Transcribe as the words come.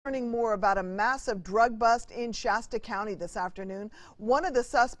Learning more about a massive drug bust in Shasta County this afternoon. One of the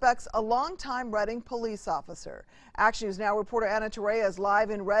suspects, a longtime Redding police officer. Action News Now reporter Ana Torrea is live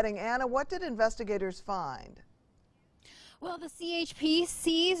in Redding. Anna, what did investigators find? Well, the CHP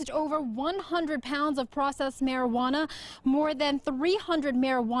seized over 100 pounds of processed marijuana, more than 300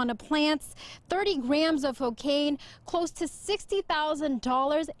 marijuana plants, 30 grams of cocaine, close to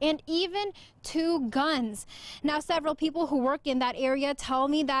 $60,000, and even 2 guns. Now, several people who work in that area tell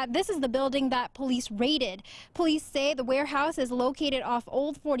me that this is the building that police raided. Police say the warehouse is located off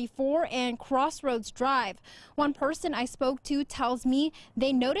Old 44 and Crossroads Drive. One person I spoke to tells me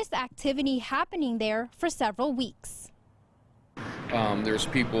they noticed activity happening there for several weeks. There's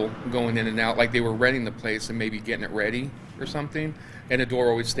people going in and out like they were renting the place and maybe getting it ready or something, and the door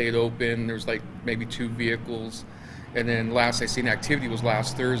always stayed open. There was like maybe 2 vehicles, and then last I seen activity was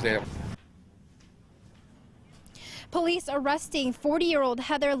last Thursday. Police arresting 40-year-old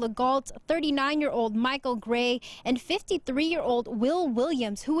Heather Legault, 39-year-old Michael Gray, and 53-year-old Will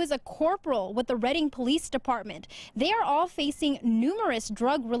Williams, who is a corporal with the Redding Police Department. They are all facing numerous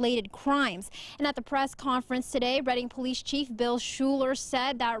drug-related crimes. And at the press conference today, Redding Police Chief Bill Schuler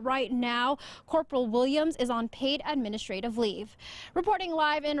said that right now, Corporal Williams is on paid administrative leave. Reporting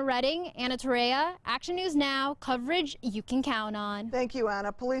live in Redding, Ana Torrea, Action News Now, coverage you can count on. Thank you,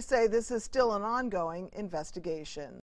 Anna. Police say this is still an ongoing investigation.